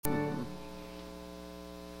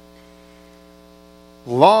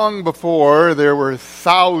Long before there were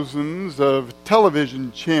thousands of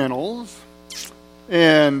television channels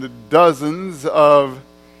and dozens of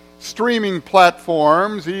streaming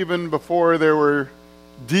platforms, even before there were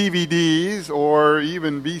DVDs or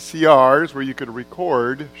even VCRs where you could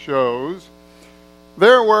record shows,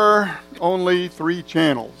 there were only 3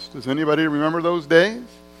 channels. Does anybody remember those days?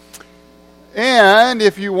 And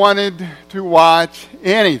if you wanted to watch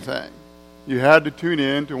anything, you had to tune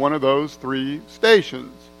in to one of those 3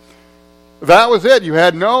 stations. That was it. You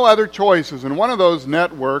had no other choices. And one of those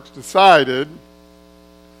networks decided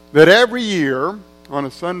that every year on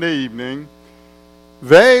a Sunday evening,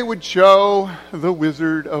 they would show The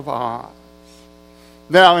Wizard of Oz.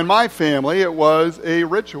 Now, in my family, it was a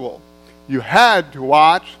ritual. You had to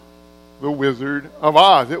watch The Wizard of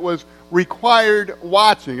Oz. It was required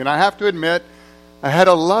watching. And I have to admit, I had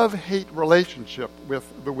a love-hate relationship with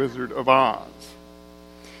The Wizard of Oz.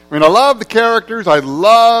 I mean, I love the characters. I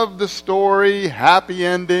love the story, happy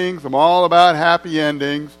endings. I'm all about happy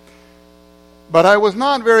endings. But I was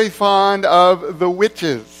not very fond of the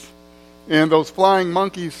witches. And those flying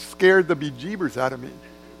monkeys scared the bejeebers out of me.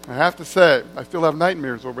 I have to say, I still have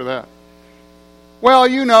nightmares over that. Well,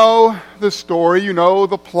 you know the story. You know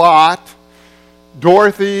the plot.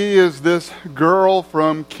 Dorothy is this girl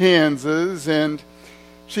from Kansas, and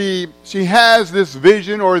she has this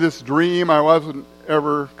vision or this dream. I wasn't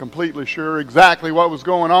ever completely sure exactly what was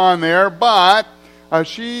going on there, but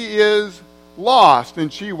she is lost,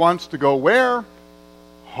 and she wants to go where?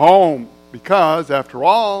 Home. Because, after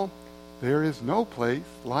all, there is no place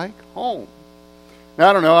like home. Now,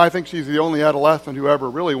 I don't know. I think she's the only adolescent who ever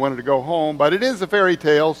really wanted to go home, but it is a fairy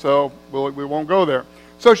tale, so we won't go there.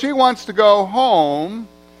 So she wants to go home,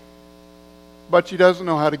 but she doesn't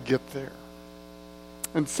know how to get there.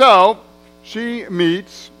 And so she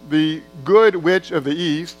meets the Good Witch of the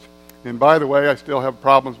East. And by the way, I still have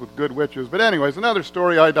problems with good witches. But anyways, another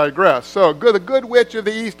story, I digress. So the Good Witch of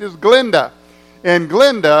the East is Glinda. And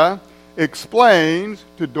Glinda explains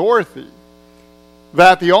to Dorothy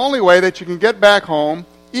that the only way that she can get back home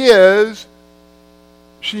is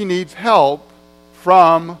she needs help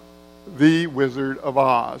from the Wizard of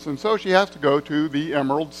Oz. And so she has to go to the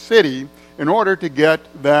Emerald City in order to get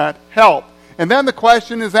that help. And then the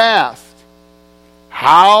question is asked,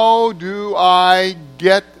 how do I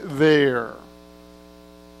get there?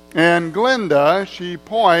 And Glinda, she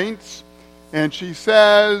points and she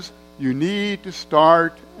says, you need to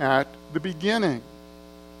start at the beginning.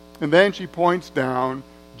 And then she points down,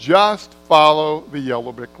 just follow the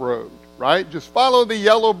yellow brick road. Right? Just follow the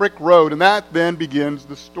yellow brick road, and that then begins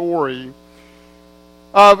the story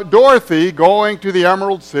of Dorothy going to the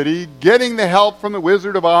Emerald City, getting the help from the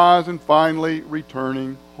Wizard of Oz, and finally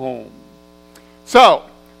returning home. So,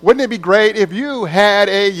 wouldn't it be great if you had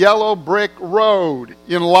a yellow brick road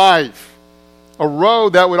in life? A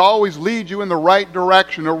road that would always lead you in the right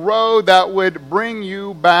direction, a road that would bring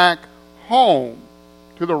you back home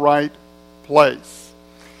to the right place.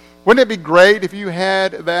 Wouldn't it be great if you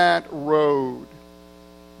had that road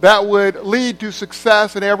that would lead to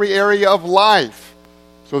success in every area of life,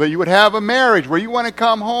 so that you would have a marriage where you want to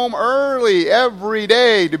come home early every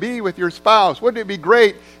day to be with your spouse? Wouldn't it be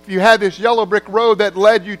great if you had this yellow brick road that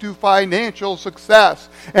led you to financial success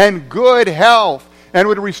and good health and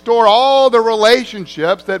would restore all the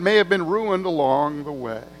relationships that may have been ruined along the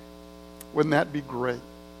way? Wouldn't that be great?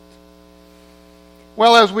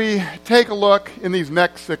 Well, as we take a look in these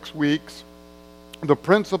next 6 weeks, the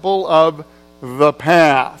principle of the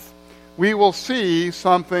path, we will see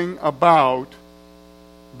something about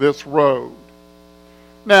this road.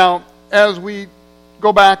 Now, as we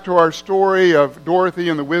go back to our story of Dorothy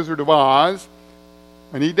and the Wizard of Oz,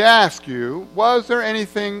 I need to ask you, was there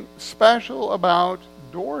anything special about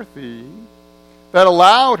Dorothy that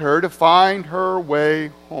allowed her to find her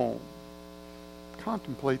way home?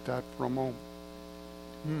 Contemplate that for a moment.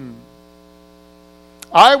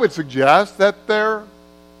 I would suggest that there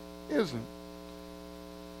isn't.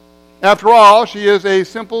 After all, she is a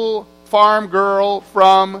simple farm girl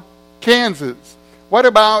from Kansas. What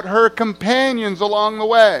about her companions along the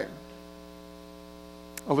way?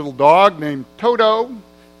 A little dog named Toto.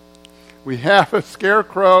 We have a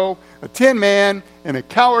scarecrow, a tin man, and a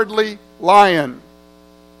cowardly lion.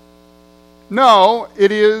 No,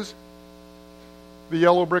 it is the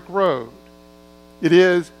yellow brick road. It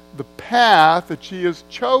is the path that she has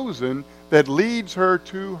chosen that leads her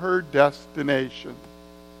to her destination.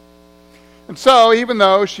 And so, even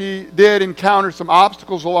though she did encounter some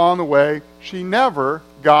obstacles along the way, she never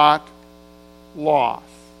got lost.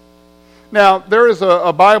 Now, there is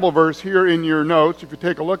a Bible verse here in your notes, if you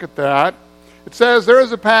take a look at that. It says, there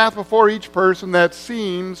is a path before each person that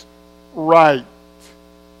seems right.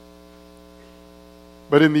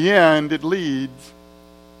 But in the end, it leads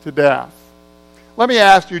to death. Let me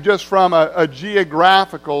ask you, just from a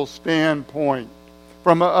geographical standpoint,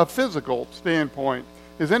 from a physical standpoint,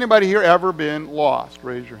 has anybody here ever been lost?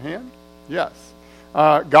 Raise your hand. Yes.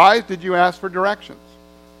 Guys, did you ask for directions?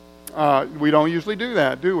 We don't usually do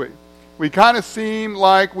that, do we? We kind of seem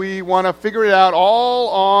like we want to figure it out all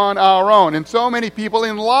on our own. And so many people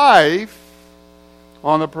in life,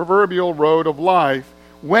 on the proverbial road of life,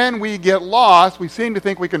 when we get lost, we seem to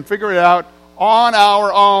think we can figure it out on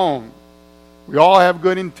our own. We all have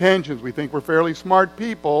good intentions. We think we're fairly smart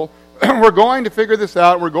people. We're going to figure this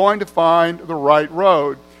out. We're going to find the right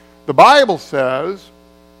road. The Bible says,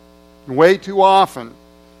 way too often,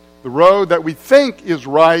 the road that we think is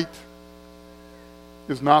right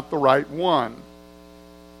is not the right one.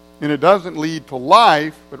 And it doesn't lead to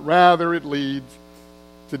life, but rather it leads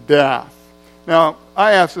to death. Now,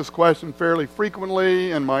 I ask this question fairly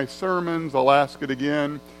frequently in my sermons. I'll ask it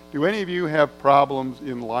again. Do any of you have problems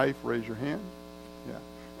in life? Raise your hand.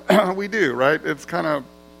 Yeah. We do, right? It's kind of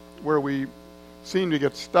where we seem to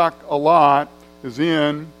get stuck a lot is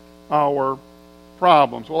in our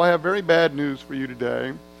problems. Well, I have very bad news for you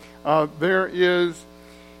today. There is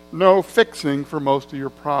no fixing for most of your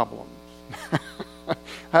problems.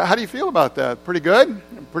 How do you feel about that? Pretty good?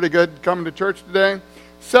 Pretty good coming to church today?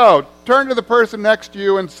 So, turn to the person next to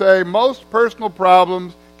you and say, most personal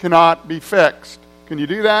problems cannot be fixed. Can you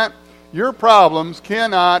do that? Your problems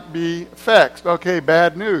cannot be fixed. Okay,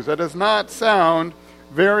 bad news. That does not sound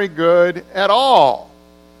very good at all.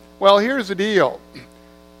 Well, here's the deal.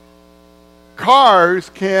 Cars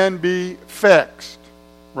can be fixed,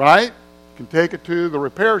 right? You can take it to the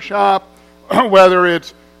repair shop. Whether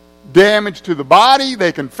it's damage to the body,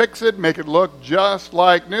 they can fix it, make it look just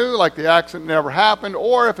like new, like the accident never happened.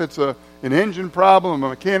 Or if it's an engine problem, a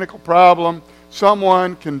mechanical problem,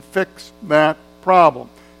 someone can fix that problem.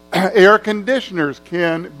 Air conditioners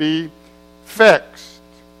can be fixed.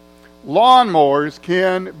 Lawnmowers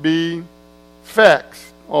can be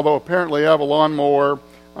fixed. Although apparently I have a lawnmower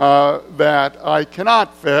that I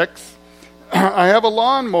cannot fix. I have a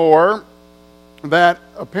lawnmower that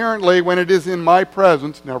apparently when it is in my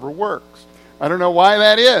presence never works. I don't know why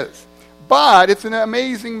that is. But it's an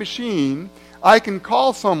amazing machine. I can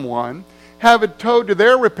call someone, have it towed to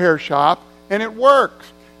their repair shop, and it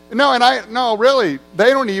works. No, really, they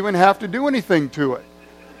don't even have to do anything to it.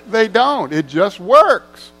 They don't. It just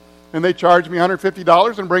works. And they charge me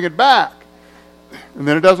 $150 and bring it back. And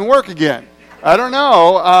then it doesn't work again. I don't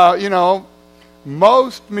know.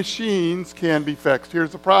 Most machines can be fixed.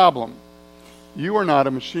 Here's the problem. You are not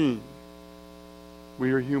a machine.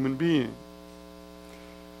 We are human beings.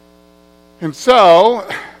 And so,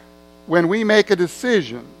 when we make a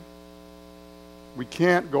decision, we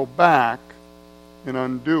can't go back and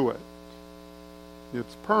undo it.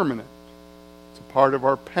 It's permanent. It's a part of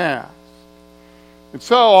our past. And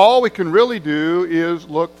so all we can really do is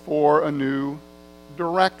look for a new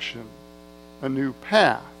direction, a new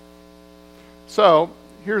path. So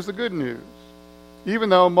here's the good news. Even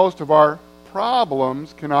though most of our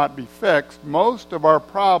problems cannot be fixed, most of our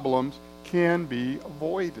problems can be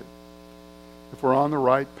avoided if we're on the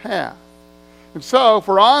right path. And so if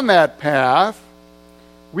we're on that path,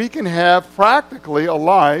 we can have practically a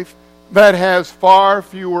life that has far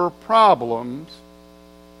fewer problems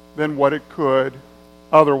than what it could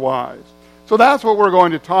otherwise. So that's what we're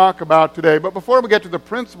going to talk about today. But before we get to the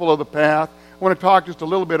principle of the path, I want to talk just a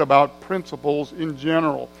little bit about principles in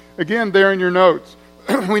general. Again, there in your notes,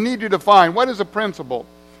 we need to define what is a principle.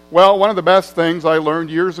 Well, one of the best things I learned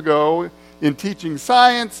years ago in teaching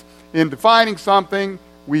science, in defining something,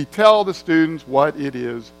 we tell the students what it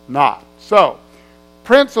is not. So,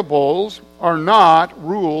 principles are not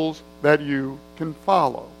rules that you can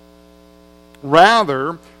follow.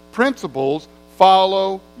 Rather, principles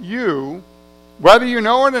follow you, whether you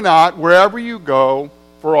know it or not, wherever you go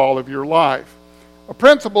for all of your life. A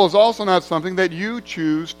principle is also not something that you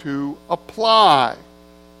choose to apply,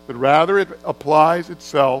 but rather it applies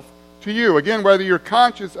itself to you. Again, whether you're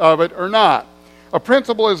conscious of it or not. A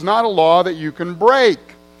principle is not a law that you can break,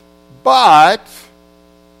 but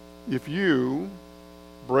if you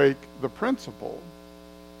break the principle,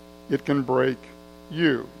 it can break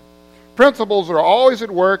you. Principles are always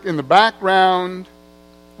at work in the background,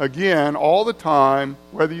 again, all the time,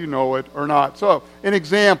 whether you know it or not. So, an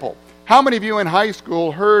example. How many of you in high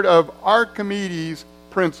school heard of Archimedes'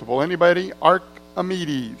 principle? Anybody?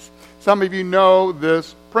 Archimedes. Some of you know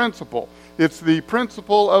this principle. It's the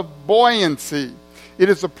principle of buoyancy. It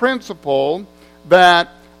is a principle that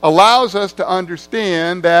allows us to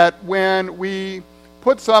understand that when we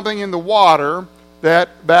put something in the water,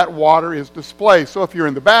 that water is displaced. So if you're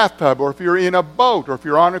in the bathtub, or if you're in a boat, or if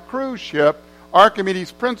you're on a cruise ship,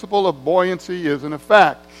 Archimedes' principle of buoyancy is in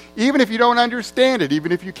effect. Even if you don't understand it,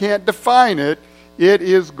 even if you can't define it, it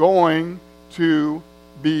is going to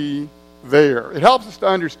be there. It helps us to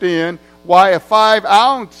understand why a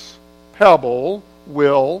 5-ounce pebble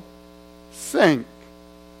will sink,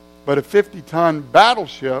 but a 50-ton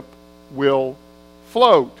battleship will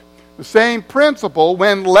float. The same principle,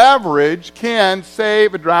 when leveraged, can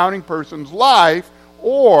save a drowning person's life,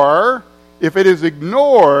 or if it is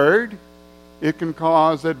ignored, it can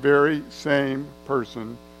cause that very same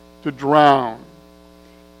person to drown.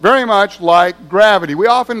 Very much like gravity. We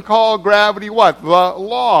often call gravity what? The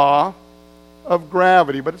law of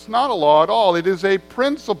gravity. But it's not a law at all. It is a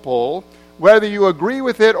principle, whether you agree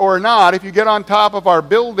with it or not. If you get on top of our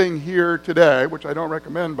building here today, which I don't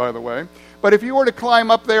recommend, by the way, but if you were to climb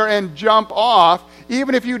up there and jump off,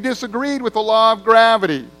 even if you disagreed with the law of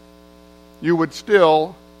gravity, you would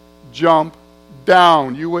still jump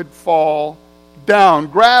down. You would fall down.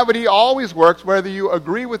 Gravity always works whether you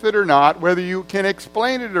agree with it or not, whether you can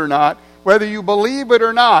explain it or not, whether you believe it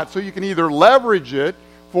or not. So you can either leverage it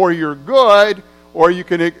for your good, or you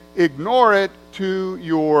can ignore it to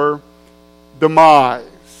your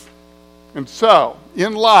demise. And so,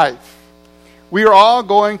 in life, we are all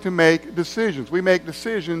going to make decisions. We make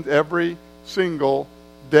decisions every single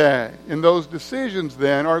day. And those decisions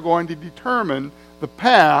then are going to determine the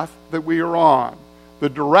path that we are on, the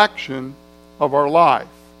direction of our life.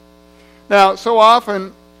 Now, so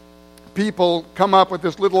often people come up with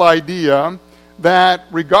this little idea that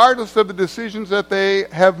regardless of the decisions that they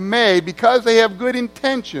have made, because they have good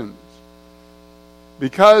intentions,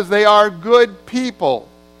 because they are good people,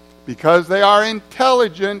 because they are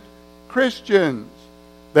intelligent Christians,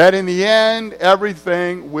 that in the end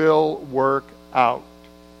everything will work out.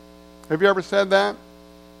 Have you ever said that?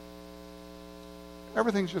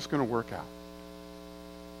 Everything's just going to work out.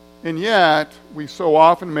 And yet, we so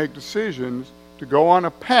often make decisions to go on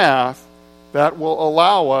a path that will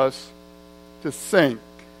allow us to sink.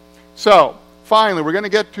 So, finally, we're going to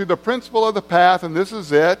get to the principle of the path, and this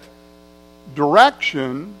is it.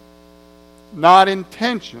 Direction, not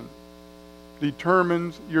intention,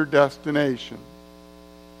 determines your destination.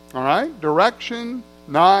 All right? Direction,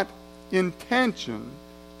 not intention,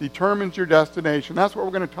 determines your destination. That's what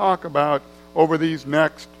we're going to talk about over these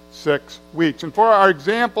next 6 weeks. And for our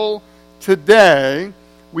example today,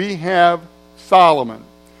 we have Solomon.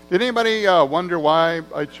 Did anybody wonder why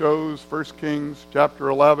I chose 1 Kings chapter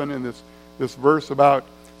 11 and this verse about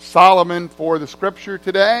Solomon for the scripture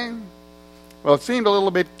today? Well, it seemed a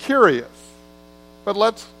little bit curious, but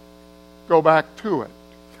let's go back to it.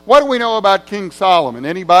 What do we know about King Solomon?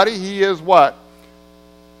 Anybody? He is what?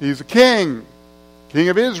 He's a king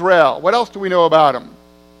of Israel. What else do we know about him?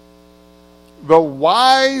 The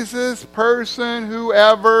wisest person who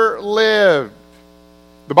ever lived.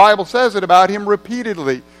 The Bible says it about him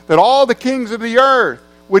repeatedly, that all the kings of the earth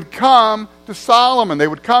would come to Solomon. They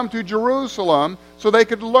would come to Jerusalem so they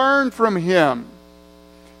could learn from him.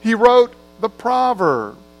 He wrote the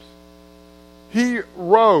Proverbs. He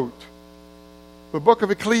wrote the book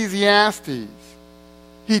of Ecclesiastes.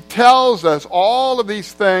 He tells us all of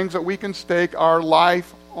these things that we can stake our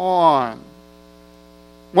life on.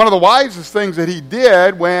 One of the wisest things that he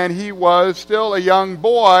did when he was still a young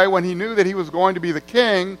boy, when he knew that he was going to be the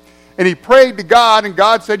king, and he prayed to God, and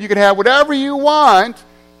God said, you can have whatever you want,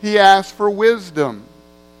 he asked for wisdom.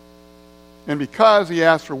 And because he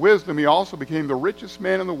asked for wisdom, he also became the richest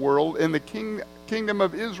man in the world, and the kingdom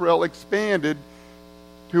of Israel expanded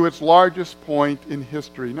to its largest point in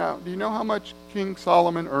history. Now, do you know how much King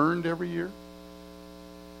Solomon earned every year?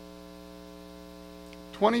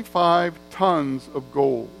 25 tons of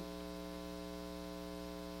gold.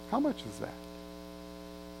 How much is that?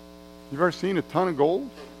 You've ever seen a ton of gold?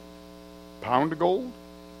 Pound of gold?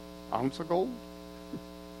 Ounce of gold?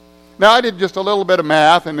 Now, I did just a little bit of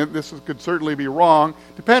math, and this could certainly be wrong,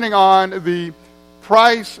 depending on the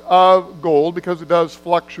price of gold, because it does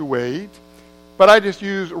fluctuate. But I just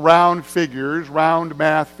use round figures, round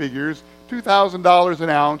math figures, $2,000 an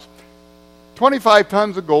ounce. 25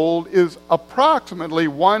 tons of gold is approximately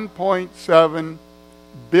 $1.7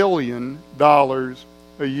 billion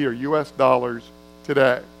a year, U.S. dollars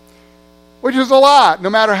today, which is a lot, no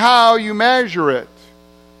matter how you measure it.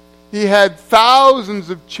 He had thousands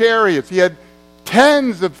of chariots. He had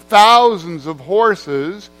tens of thousands of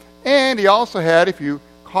horses. And he also had, if you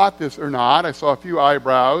caught this or not, I saw a few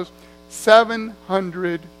eyebrows,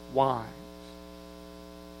 700 wives.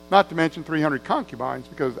 not to mention 300 concubines,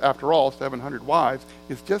 because after all, 700 wives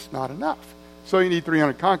is just not enough. So you need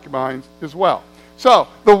 300 concubines as well. So,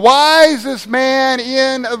 the wisest man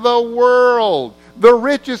in the world, the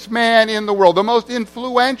richest man in the world, the most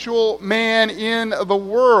influential man in the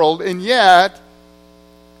world, and yet,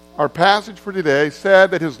 our passage for today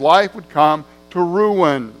said that his life would come to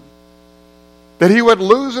ruin. That he would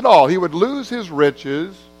lose it all. He would lose his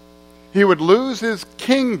riches. He would lose his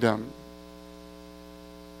kingdom.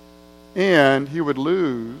 And he would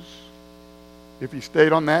lose, if he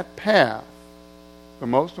stayed on that path, the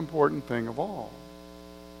most important thing of all,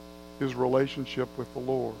 his relationship with the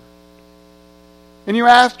Lord. And you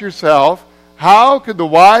ask yourself, how could the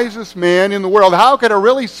wisest man in the world, how could a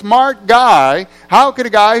really smart guy, how could a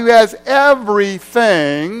guy who has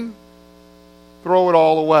everything throw it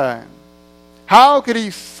all away? How could he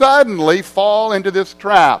suddenly fall into this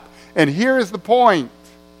trap? And here is the point.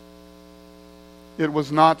 It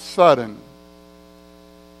was not sudden.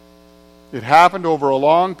 It happened over a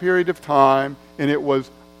long period of time, and it was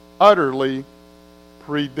utterly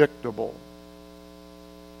predictable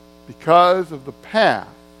because of the path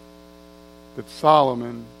that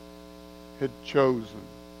Solomon had chosen.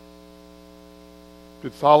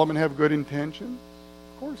 Did Solomon have good intentions?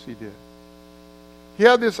 Of course he did. He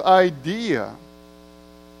had this idea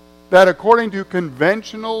that according to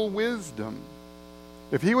conventional wisdom,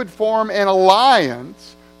 if he would form an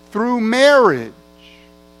alliance through marriage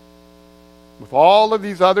with all of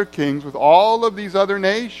these other kings, with all of these other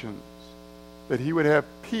nations, that he would have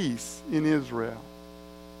peace in Israel.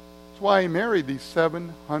 That's why he married these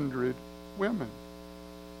 700 women.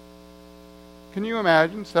 Can you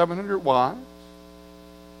imagine 700 wives?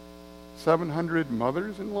 700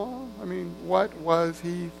 mothers-in-law? I mean, what was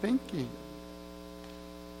he thinking?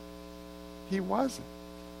 He wasn't.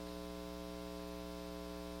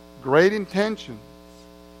 Great intentions,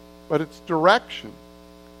 but it's direction.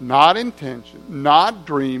 Not intention, not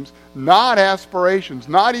dreams, not aspirations,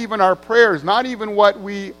 not even our prayers, not even what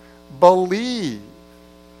we believe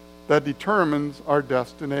that determines our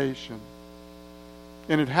destination.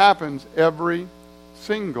 And it happens every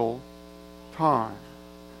single time.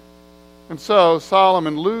 And so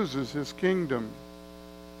Solomon loses his kingdom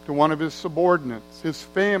to one of his subordinates. His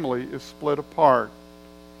family is split apart.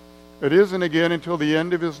 It isn't again until the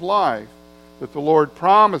end of his life that the Lord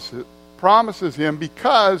promises him,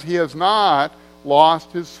 because he has not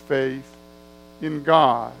lost his faith in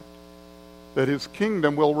God, that his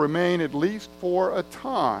kingdom will remain at least for a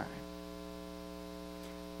time.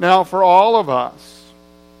 Now, for all of us,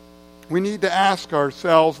 we need to ask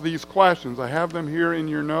ourselves these questions. I have them here in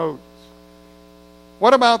your notes.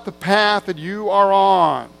 What about the path that you are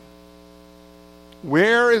on?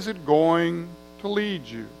 Where is it going to lead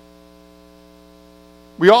you?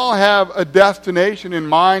 We all have a destination in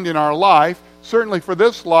mind in our life, certainly for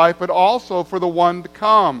this life, but also for the one to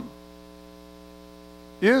come.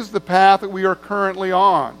 Is the path that we are currently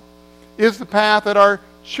on? Is the path that our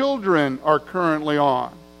children are currently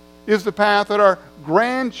on? Is the path that our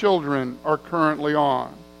grandchildren are currently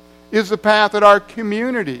on? Is the path that our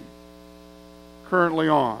community currently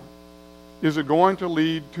on? Is it going to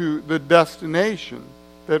lead to the destination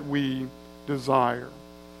that we desire?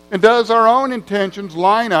 And does our own intentions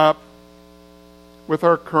line up with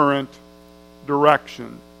our current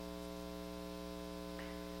direction?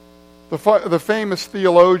 The famous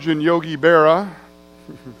theologian Yogi Berra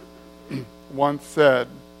once said,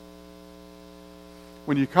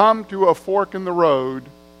 "When you come to a fork in the road,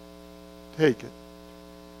 take it.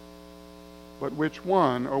 But which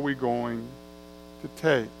one are we going to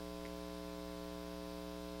take?"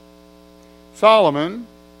 Solomon,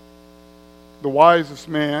 the wisest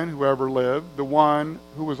man who ever lived, the one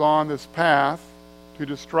who was on this path to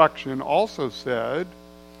destruction, also said,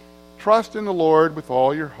 "Trust in the Lord with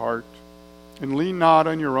all your heart, and lean not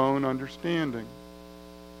on your own understanding.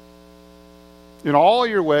 In all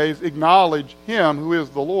your ways acknowledge him who is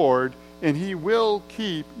the Lord, and he will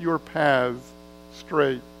keep your paths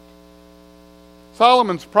straight."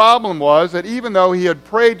 Solomon's problem was that even though he had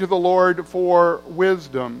prayed to the Lord for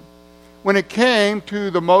wisdom, when it came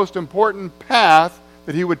to the most important path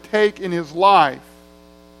that he would take in his life,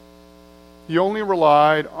 he only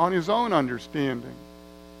relied on his own understanding,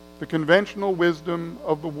 the conventional wisdom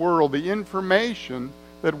of the world, the information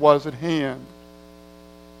that was at hand.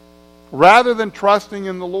 Rather than trusting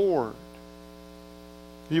in the Lord,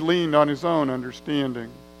 he leaned on his own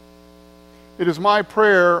understanding. It is my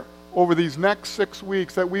prayer over these next 6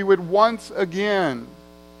 weeks that we would once again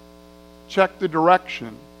check the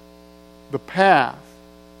direction, the path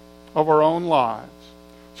of our own lives,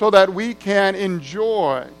 so that we can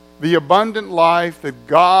enjoy the abundant life that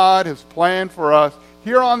God has planned for us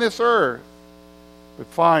here on this earth, but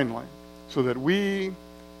finally, so that we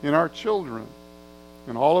and our children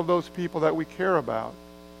and all of those people that we care about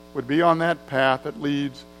would be on that path that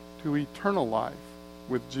leads to eternal life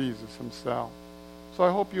with Jesus himself. So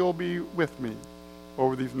I hope you'll be with me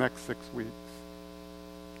over these next 6 weeks.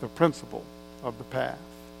 The principle of the path.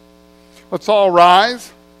 Let's all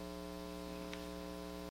rise.